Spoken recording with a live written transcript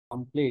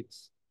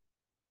completes,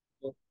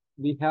 so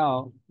we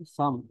have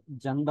some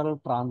general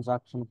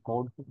transaction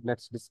code.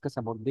 Let's discuss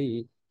about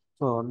the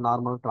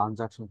normal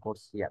transaction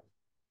codes here.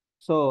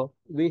 So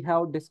we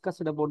have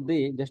discussed about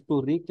the, just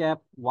to recap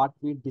what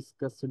we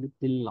discussed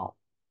till now.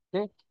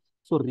 Okay.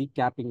 So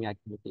recapping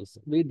activities.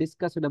 We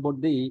discussed about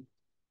the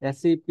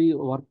SAP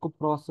work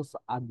process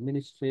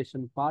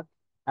administration part.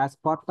 As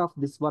part of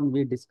this one,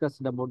 we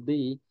discussed about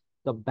the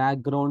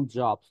background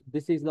jobs.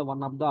 This is the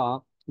one of the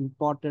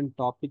important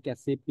topic,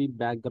 SAP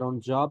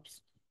background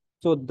jobs.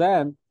 So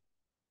then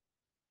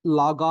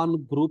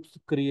logon groups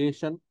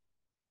creation,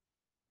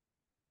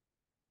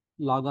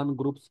 logon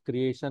groups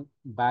creation,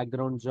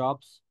 background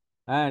jobs,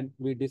 and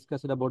we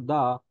discussed about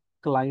the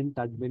client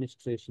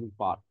administration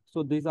part.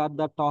 So these are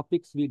the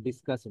topics we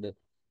discussed.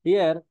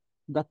 Here,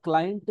 the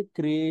client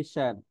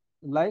creation,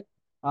 like,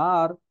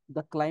 are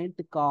the client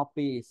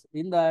copies.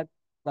 In that,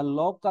 the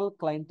local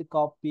client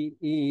copy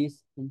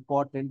is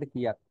important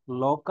here.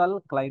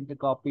 Local client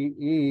copy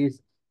is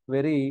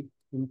very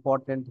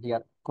important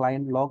here.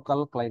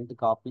 Local client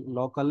copy,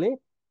 locally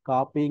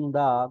copying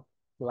the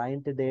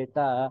client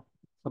data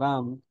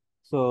from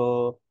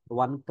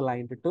one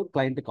client to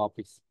client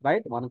copies,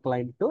 right? One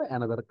client to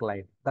another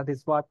client. That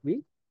is what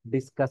we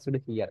discussed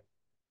here.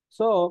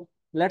 So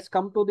let's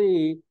come to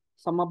the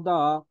some of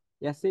the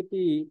SAP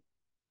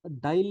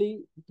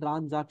daily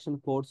transaction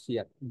codes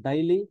here.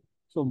 Daily,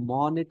 so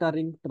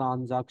monitoring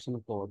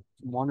transaction code,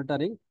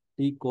 monitoring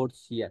T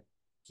codes here.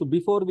 So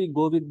before we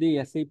go with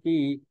the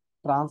SAP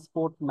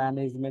transport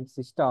management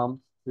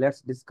system,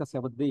 let's discuss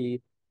about the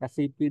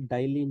SAP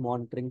daily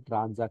monitoring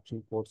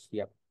transaction codes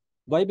here.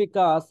 Why?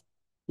 Because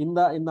in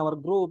our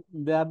group,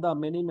 there are the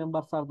many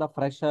members are the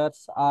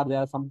freshers, or there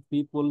are some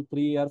people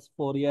 3 years,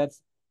 4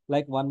 years,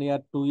 like 1 year,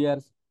 2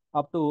 years,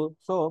 up to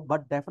so.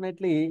 But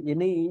definitely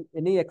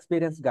any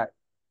experienced guy,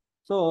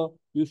 so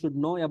you should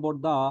know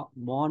about the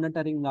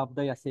monitoring of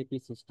the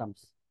SAP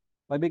systems.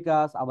 Why?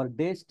 Because our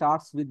day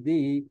starts with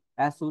the,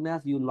 as soon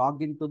as you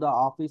log into the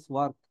office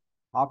work,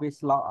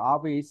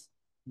 office,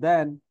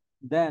 then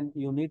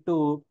you need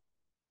to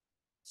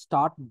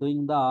start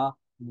doing the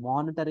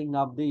monitoring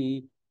of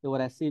the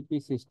your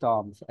SAP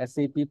systems,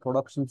 SAP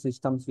production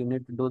systems. You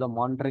need to do the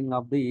monitoring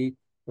of the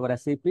your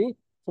SAP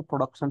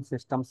production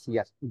systems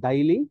here.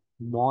 Daily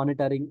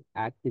monitoring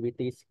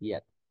activities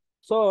here.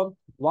 So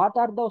what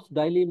are those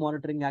daily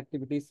monitoring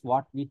activities?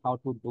 What we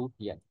have to do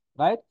here,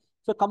 right?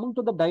 So coming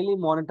to the daily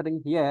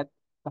monitoring here,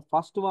 the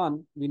first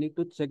one we need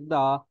to check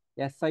the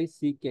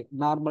SICK,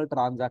 normal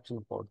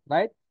transaction code,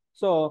 right?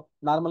 So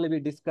normally we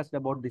discussed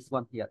about this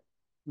one here.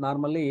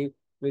 Normally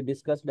we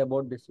discussed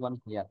about this one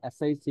here,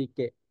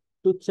 SICK,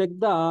 to check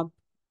the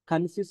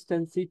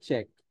consistency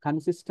check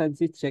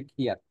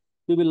here.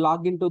 We will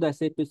log into the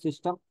SAP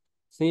system,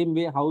 same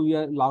way how we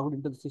are logged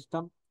into the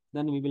system.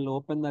 Then we will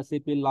open the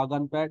SAP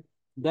logon pad.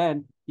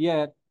 Then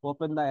here,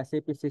 open the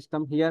SAP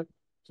system here.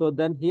 So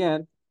then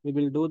here, we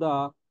will do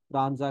the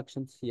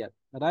transactions here,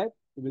 right?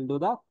 We will do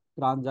the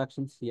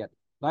transactions here,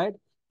 right?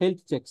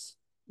 Health checks,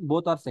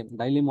 both are same.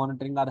 Daily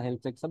monitoring or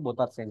health checks, both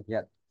are same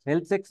here.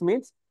 Health checks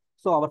means,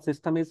 so our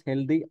system is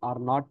healthy or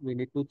not, we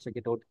need to check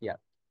it out here.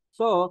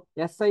 So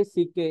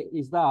SICK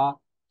is the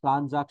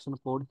transaction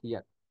code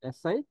here.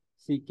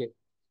 SICK.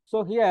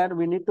 So here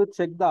we need to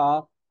check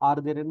the,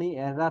 are there any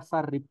errors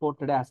are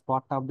reported as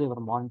part of the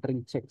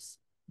monitoring checks,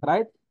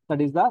 right? That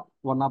is the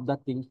one of the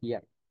thing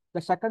here.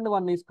 The second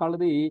one is called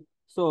the,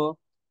 so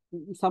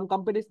some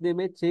companies, they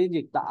may change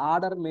it. The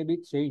order may be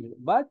changed,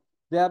 but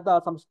there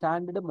are some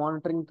standard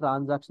monitoring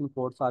transaction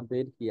codes are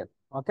there here.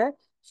 Okay.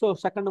 So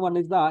second one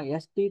is the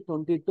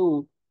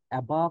ST22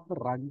 above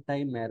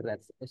runtime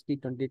errors.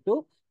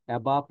 ST22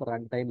 above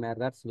runtime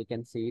errors. We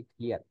can see it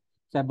here.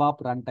 So above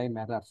runtime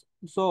errors.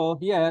 So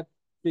here,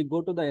 if we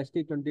go to the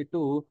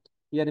ST22,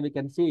 here we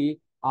can see,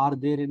 are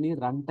there any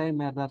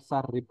runtime errors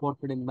are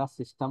reported in the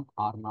system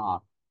or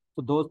not?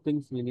 So those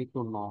things we need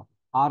to know.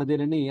 Are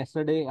there any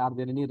yesterday, are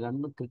there any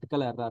run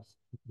critical errors,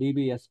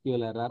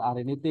 DBSQL error or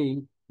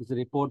anything is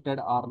reported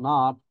or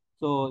not?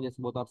 So yes,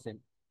 both are same.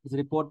 Is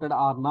reported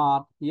or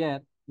not?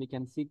 Here we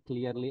can see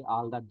clearly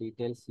all the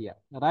details here,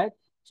 right?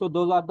 So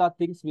those are the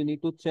things we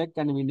need to check,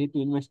 and we need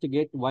to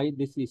investigate why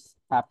this is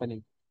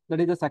happening. That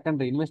is the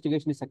secondary.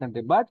 Investigation is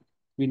secondary, but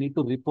we need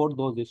to report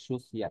those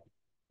issues here.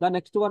 The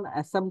next one,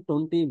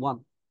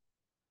 SM21,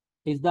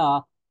 is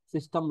the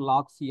system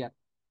logs here.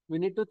 We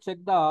need to check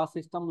the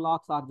system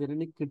logs. Are there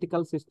any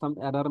critical system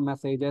error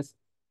messages?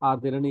 Are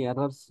there any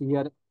errors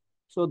here?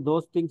 So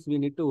those things we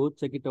need to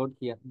check it out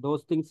here.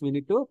 Those things we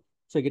need to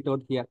check it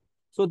out here.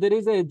 So there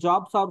is a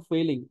jobs are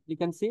failing. You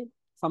can see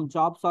some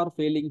jobs are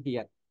failing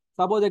here.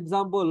 Suppose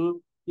example,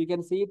 you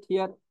can see it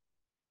here.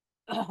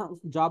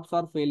 Jobs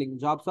are failing.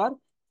 Jobs are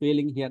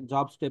failing here.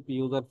 Job step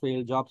user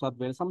failed. Jobs are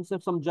failed.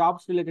 Some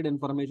jobs related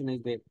information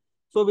is there.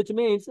 So which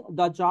means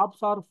the jobs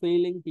are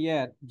failing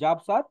here.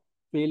 Jobs are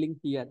failing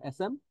here.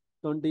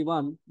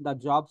 SM21, the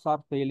jobs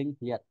are failing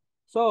here.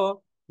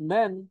 So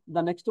then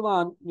the next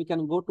one, we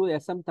can go to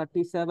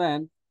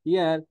SM37.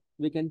 Here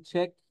we can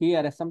check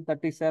here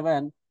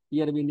SM37.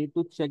 Here we need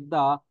to check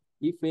the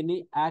if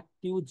any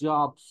active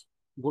jobs,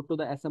 go to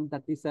the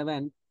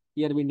SM37.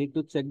 Here we need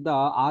to check the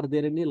are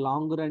there any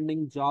long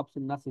running jobs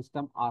in the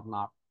system or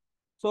not.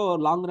 So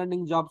long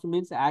running jobs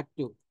means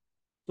active.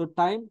 So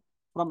time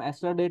from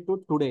yesterday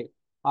to today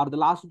or the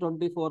last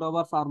 24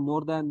 hours or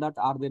more than that,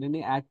 are there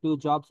any active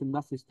jobs in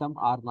the system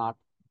or not?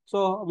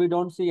 So we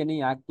don't see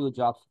any active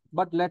jobs.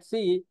 But let's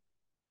see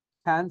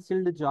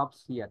cancelled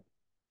jobs here.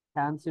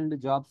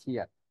 Cancelled jobs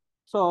here.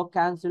 So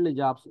cancelled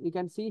jobs. You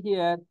can see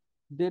here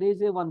there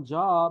is a one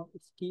job.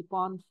 It's keep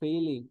on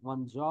failing.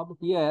 One job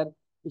here.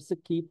 It's a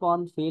keep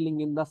on failing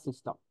in the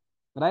system,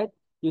 right?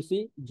 You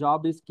see,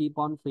 job is keep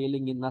on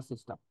failing in the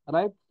system,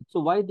 right?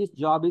 So why this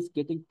job is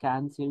getting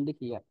cancelled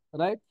here,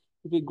 right?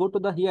 If we go to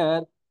the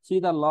here, see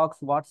the logs,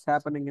 what's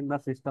happening in the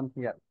system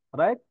here,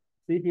 right?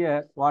 See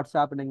here, what's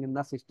happening in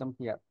the system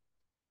here.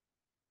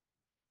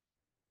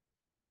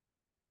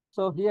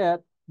 So here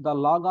the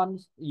logon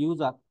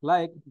user,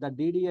 like the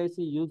DDIC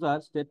user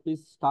step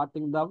is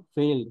starting the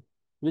failed,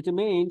 which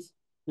means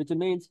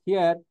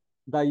here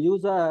the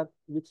user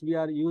which we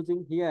are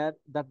using here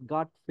that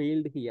got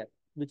failed here,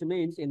 which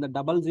means in the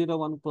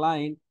 001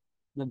 client,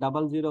 the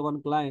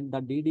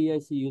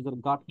DDIC user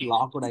got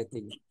locked, I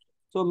think.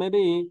 So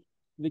maybe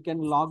we can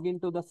log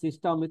into the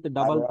system with the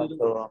double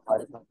zero.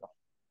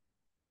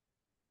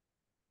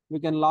 We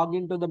can log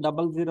into the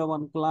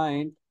 001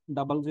 client,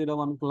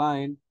 001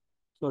 client.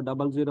 So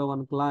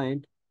 001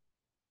 client.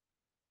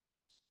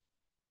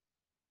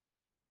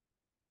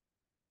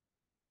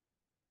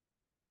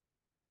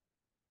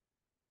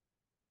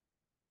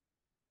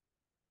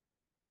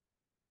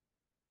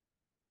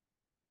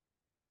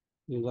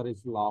 User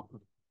is locked.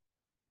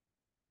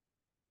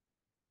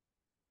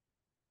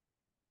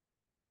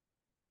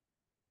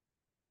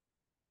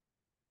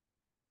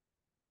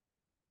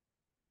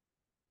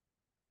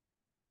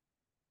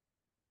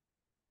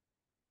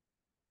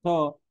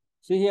 So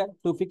see here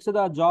to fix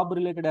the job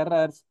related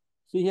errors.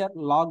 See here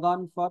log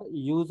on for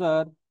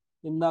user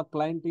in the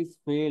client is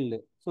failed.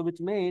 So which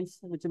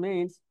means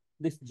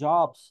this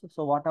jobs.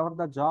 So whatever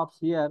the jobs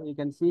here you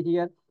can see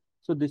here.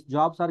 So these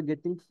jobs are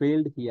getting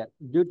failed here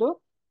due to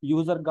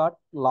user got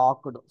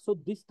locked. So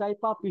this type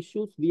of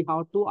issues we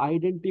have to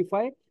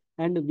identify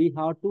and we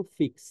have to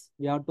fix.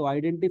 We have to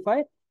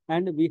identify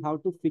and we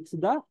have to fix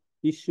the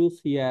issues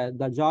here.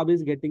 The job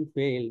is getting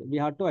failed. We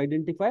have to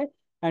identify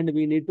and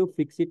we need to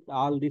fix it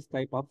all these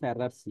type of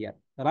errors here,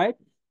 right?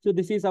 So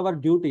this is our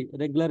duty,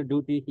 regular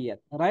duty here,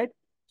 right?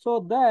 So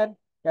then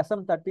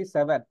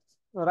SM37,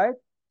 right?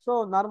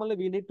 So normally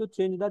we need to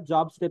change the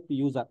job step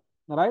user,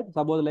 right?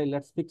 Suppose like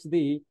let's fix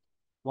the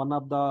one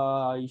of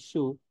the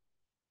issue.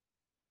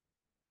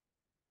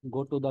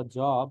 Go to the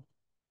job.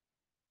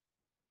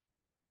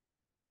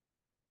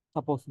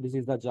 Suppose this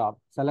is the job.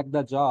 Select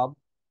the job.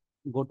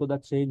 Go to the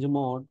change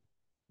mode.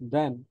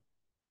 Then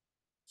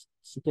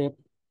step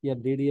here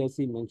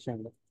DDIC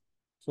mentioned.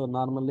 So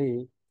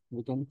normally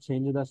we can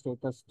change the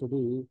status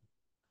to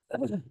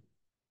the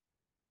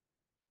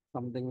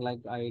something like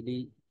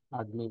ID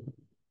admin,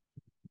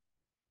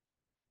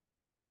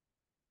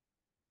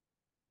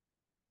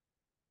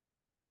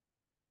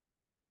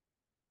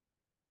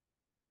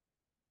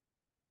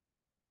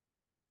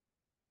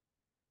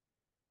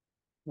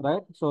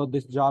 right? So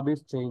this job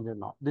is changed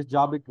now. This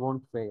job, it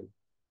won't fail.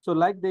 So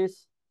like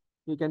this,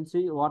 you can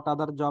see what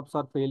other jobs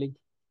are failing.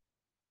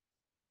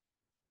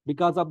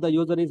 Because of the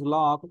user is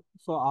locked,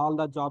 so all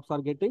the jobs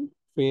are getting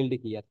failed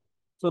here.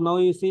 So now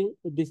you see,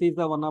 this is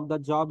the one of the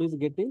job is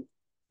getting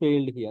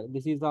failed here.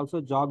 This is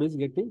also job is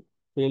getting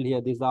failed here.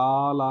 These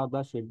all are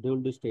the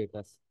scheduled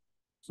status.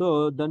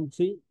 So then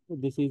see,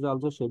 this is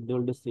also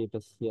scheduled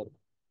status here.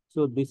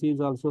 So this is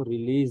also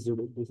released.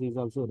 This is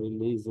also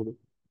released.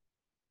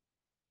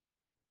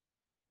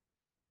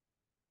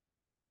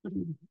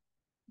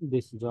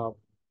 This job.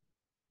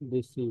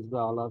 This is the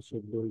all our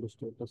scheduled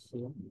status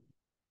here.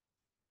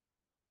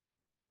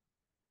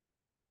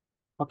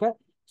 Okay.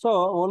 So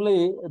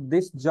only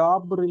this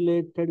job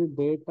related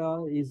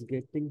data is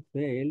getting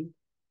failed.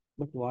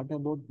 But what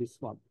about this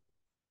one?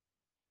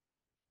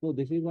 So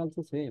this is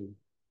also same.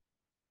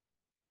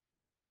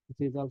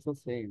 This is also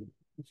same.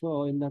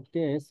 So in that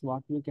case,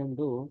 what we can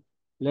do,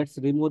 let's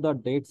remove the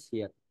dates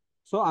here.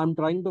 So I'm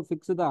trying to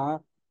fix the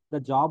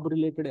job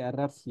related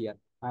errors here.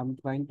 I'm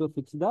trying to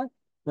fix the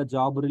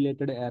job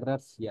related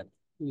errors here.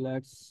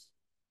 Let's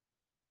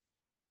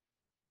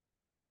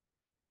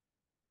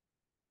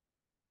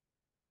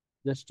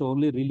just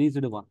only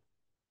released one.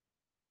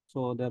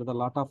 So there are a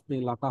lot of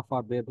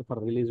are there for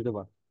released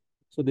one.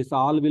 So this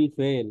all will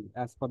fail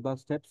as per the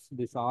steps.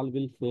 This all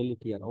will fail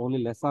here. Only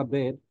less are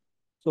there.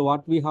 So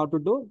what we have to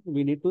do?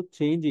 We need to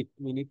change it.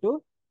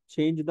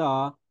 Change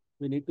the.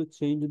 We need to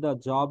change the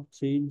job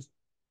change.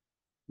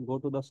 Go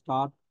to the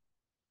start.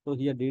 So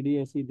here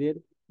DDSC there.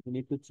 We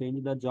need to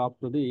change the job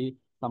to the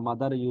some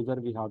other user.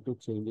 We have to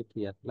change it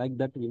here. Like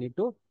that we need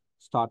to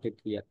start it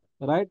here.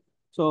 Right.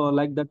 So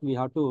like that we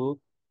have to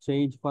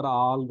change for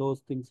all those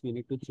things. We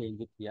need to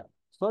change it here.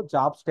 So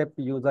job step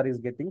user is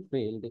getting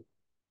failed.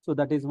 So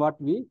that is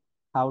what we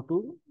have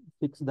to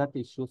fix that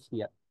issues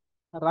here.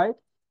 Right.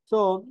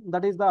 So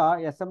that is the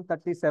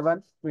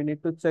SM37. We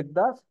need to check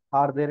the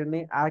are there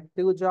any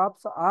active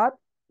jobs or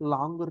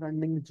long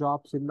running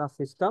jobs in the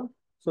system.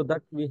 So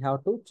that we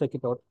have to check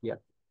it out here.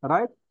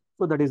 Right.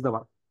 So that is the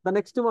one. The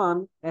next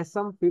one,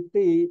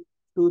 SM50,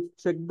 to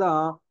check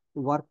the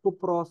work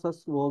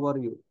process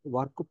overview.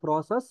 Work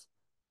process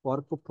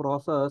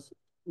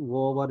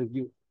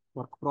overview.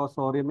 Work process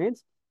overview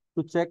means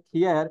to check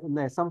here in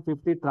the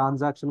SM50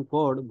 transaction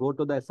code, go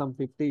to the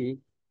SM50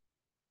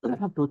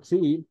 to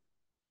see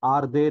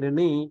are there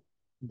any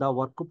the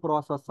work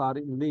process are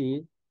in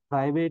the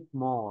private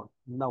mode,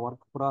 in the work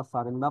process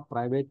are in the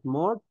private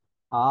mode,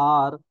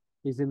 or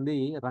is in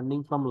the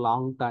running from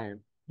long time.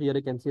 Here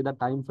you can see the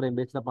time frame.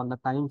 Based upon the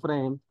time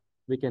frame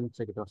we can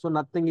check it out. So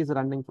nothing is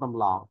running from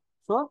long,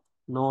 so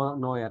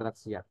no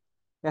errors here.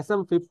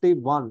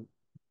 SM51,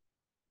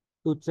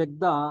 to check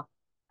the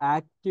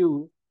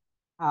active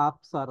app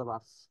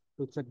servers,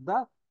 to check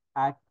the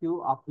active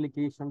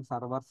application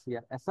servers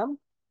here.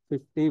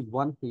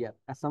 SM51 here.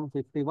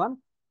 SM51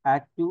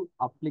 active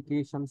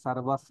application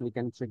servers, we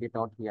can check it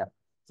out here.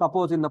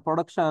 Suppose in the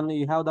production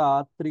you have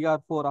the 3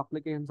 or 4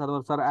 application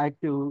servers are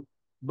active,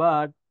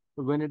 but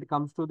when it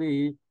comes to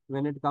the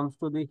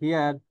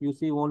here, you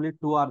see only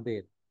 2 are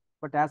there.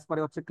 But as per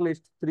your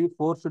checklist, 3,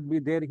 4 should be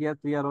there. Here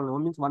 3 are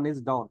only, means 1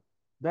 is down.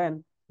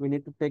 Then we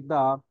need to take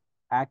the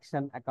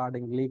action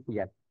accordingly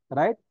here,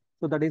 right?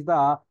 So that is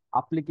the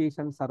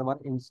application server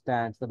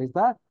instance. That is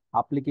the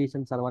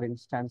application server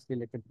instance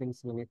related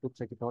things we need to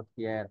check it out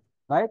here,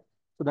 right?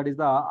 So that is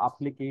the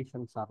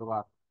application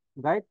server,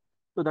 right?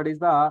 So that is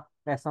the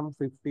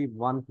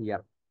SM51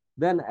 here.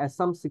 Then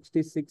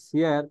SM66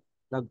 here,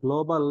 the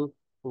global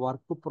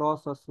work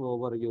process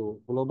overview.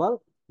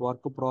 Global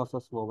work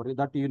process overview,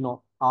 that you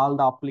know, all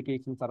the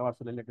application servers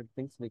related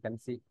things we can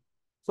see.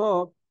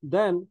 So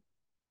then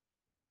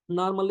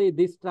normally,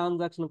 this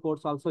transaction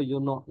codes also, you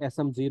know,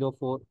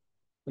 SM04,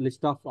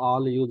 list of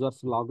all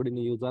users, logged in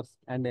users,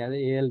 and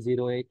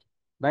AL08,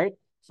 right?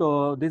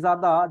 So these are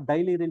the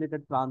daily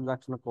related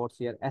transaction codes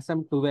here.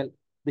 SM12,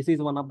 this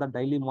is one of the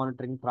daily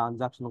monitoring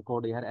transaction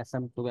code here,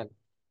 SM12.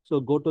 So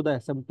go to the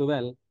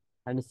SM12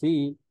 and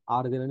see,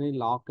 are there any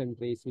lock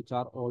entries which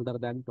are older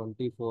than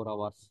 24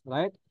 hours,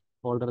 right?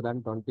 Older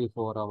than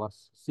 24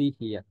 hours. See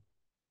here,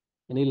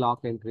 any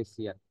lock entries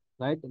here,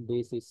 right?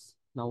 Basis.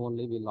 Now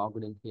only we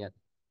logged in here,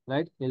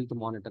 right? Health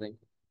monitoring.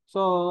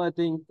 So I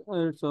think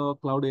it's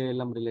cloud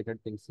ALM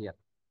related things here,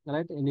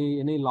 right?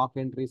 Any lock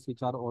entries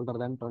which are older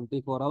than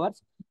 24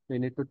 hours, we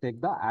need to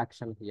take the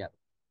action here,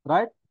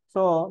 right?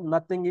 So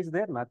nothing is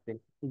there, nothing.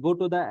 Go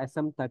to the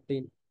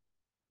SM13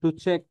 to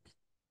check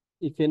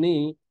if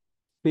any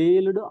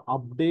failed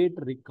update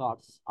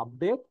records.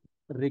 Update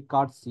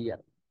records here.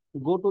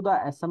 Go to the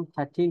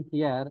SM13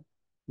 here.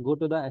 Go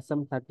to the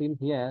SM13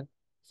 here.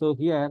 So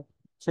here,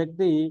 check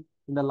the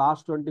in the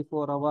last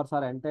 24 hours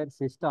or entire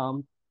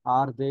system,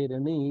 are there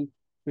any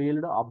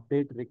failed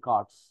update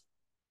records?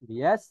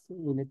 Yes,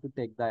 we need to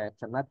take the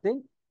action.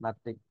 Nothing,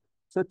 nothing.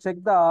 So check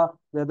the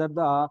whether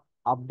the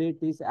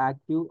update is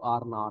active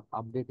or not.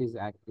 Update is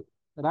active,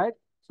 right?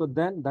 So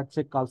then that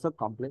check also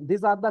complete.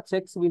 These are the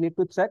checks we need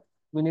to check.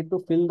 We need to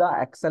fill the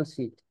Excel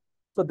sheet.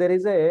 So there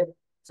is a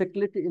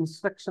checklist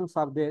instructions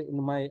are there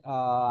in my,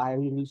 I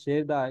will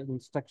share the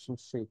instruction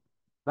sheet,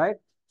 right?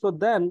 So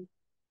then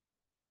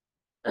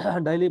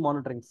daily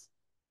monitorings.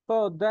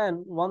 So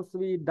then once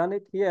we done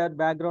it here,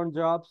 background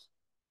jobs,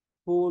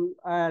 pool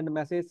and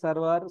message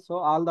server. So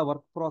all the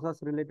work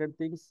process related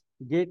things,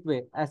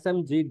 gateway,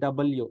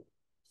 SMGW.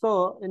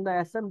 So in the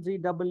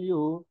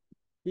SMGW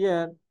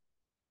here,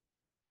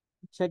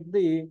 check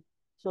the,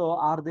 so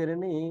are there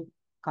any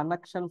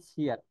connections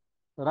here,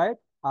 right?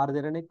 Are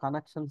there any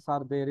connections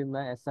are there in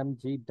the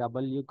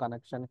SMGW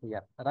connection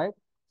here, right?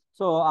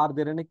 So are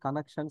there any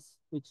connections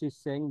which is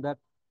saying that,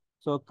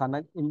 so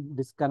connect in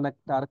disconnect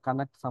or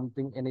connect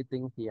something,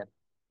 anything here?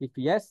 If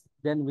yes,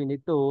 then we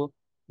need to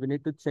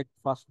check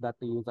first that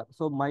user.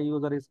 So my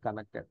user is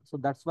connected. So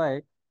that's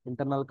why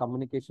internal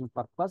communication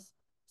purpose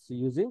is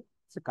using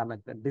it's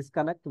connected.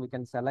 Disconnect, we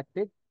can select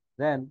it,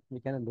 then we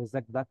can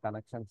reject the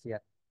connections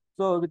here.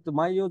 So with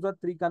my user,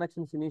 3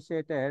 connections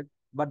initiated,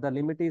 but the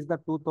limit is the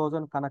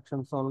 2000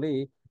 connections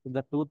only. If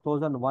the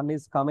 2001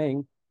 is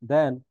coming,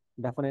 then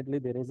definitely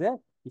there is a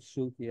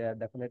issue here.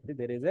 Definitely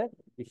there is a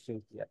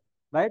issue here,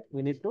 right?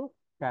 We need to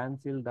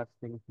cancel that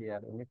thing here.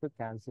 We need to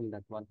cancel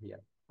that one here.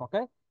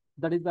 Okay.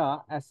 That is the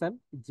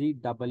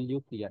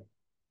SMGW here,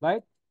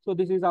 right? So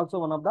this is also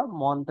one of the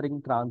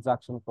monitoring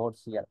transaction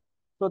codes here.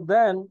 So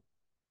then,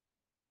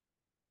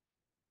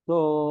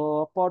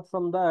 so apart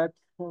from that,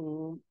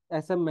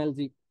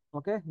 SMLG.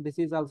 Okay, this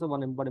is also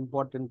one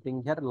important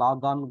thing here.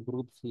 Log on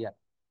groups here.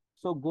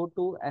 So go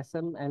to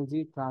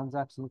SMLG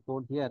transaction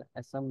code here.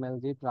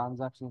 SMLG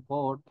transaction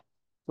code.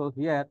 So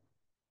here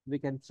we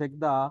can check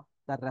the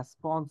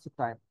response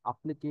time,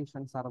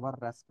 application server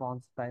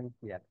response time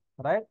here,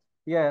 right?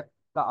 Here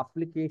the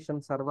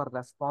application server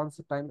response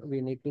time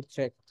we need to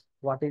check.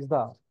 What is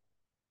the,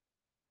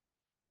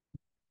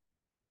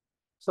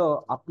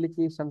 so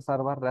application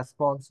server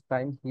response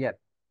time here?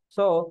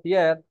 So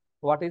here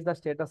what is the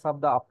status of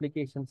the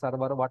application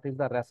server, what is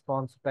the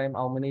response time,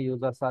 how many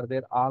users are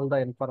there, all the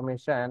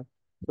information.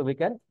 So we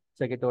can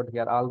check it out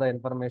here. All the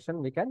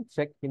information we can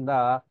check in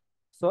the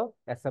so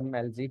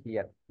SMLG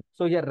here.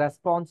 So here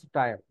response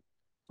time.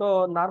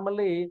 So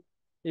normally,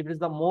 if it is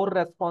the more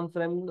response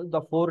time,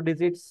 the 4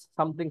 digits,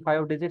 something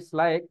 5 digits,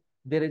 like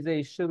there is a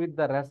issue with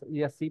the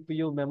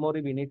CPU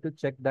memory, we need to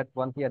check that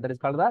one here. That is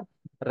called the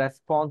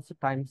response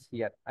times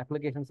here.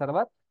 Application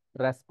server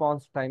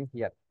response time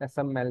here,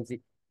 SMLG.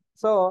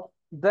 So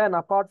then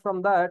apart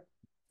from that,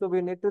 so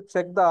we need to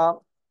check the,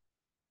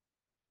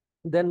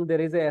 then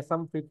there is a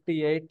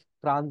SM58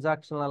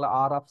 transactional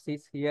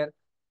RFCs here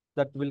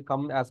that will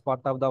come as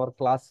part of our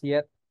class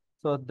here.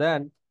 So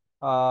then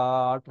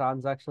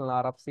transactional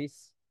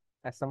RFCs,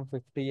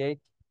 SM58,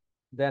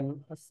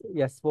 then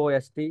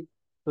SOST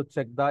to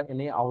check the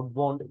any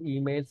outbound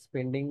emails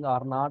pending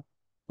or not.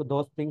 So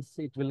those things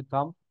it will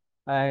come.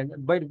 And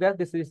but where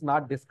this is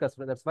not discussed,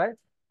 that's why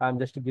I'm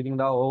just giving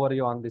the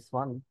overview on this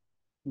one.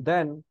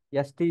 Then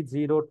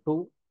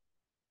ST02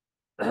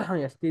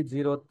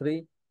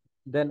 ST03,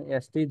 then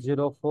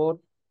ST04,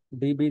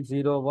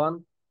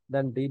 DB01,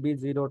 then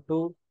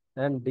DB02,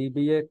 and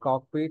DBA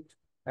cockpit,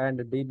 and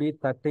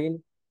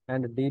DB13,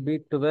 and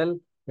DB12,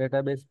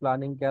 database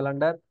planning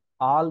calendar.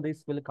 All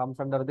this will comes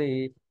under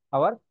the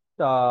our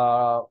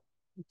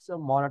it's a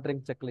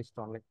monitoring checklist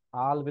only.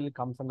 All will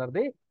comes under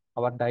the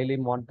our daily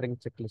monitoring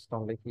checklist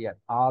only here.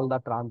 All the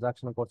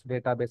transaction codes,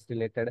 database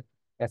related,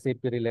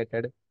 SAP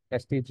related,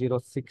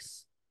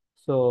 ST06.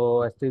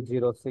 So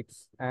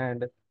ST06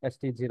 and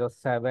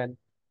ST07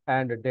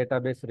 and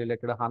database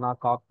related HANA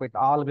cockpit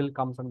all will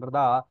comes under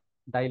the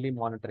daily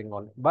monitoring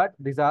only. But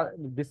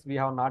this we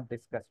have not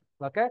discussed.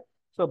 Okay.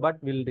 So but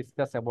we'll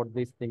discuss about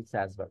these things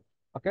as well.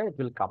 Okay, it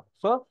will come.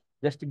 So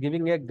just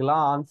giving a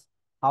glance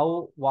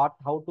how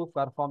to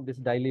perform this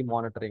daily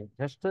monitoring.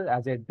 Just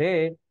as a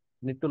day,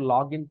 need to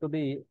log into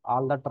the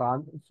all the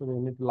so we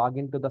need to log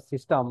into the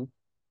system.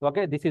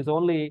 Okay, this is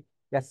only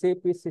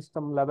SAP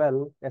system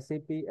level,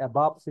 SAP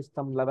above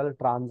system level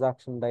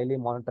transaction, daily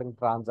monitoring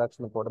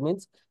transaction code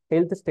means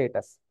health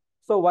status.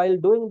 So while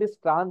doing this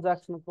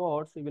transaction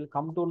codes, you will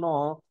come to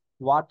know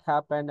what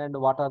happened and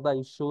what are the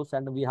issues,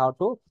 and we have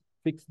to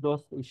fix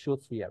those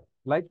issues here.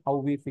 Like how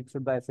we fixed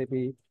the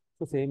SAP,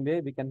 so same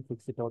way we can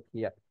fix it out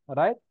here. All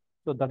right.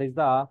 So that is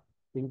the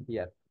thing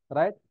here.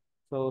 Right.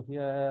 So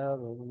here,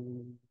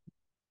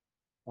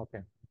 okay.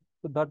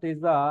 So that is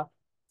the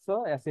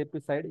so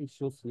SAP side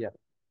issues here.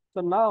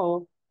 So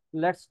now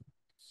let's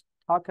let's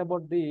talk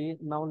about the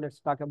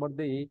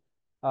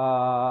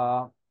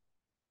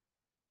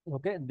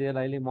okay, the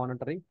daily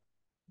monitoring.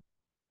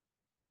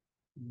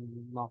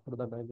 After the daily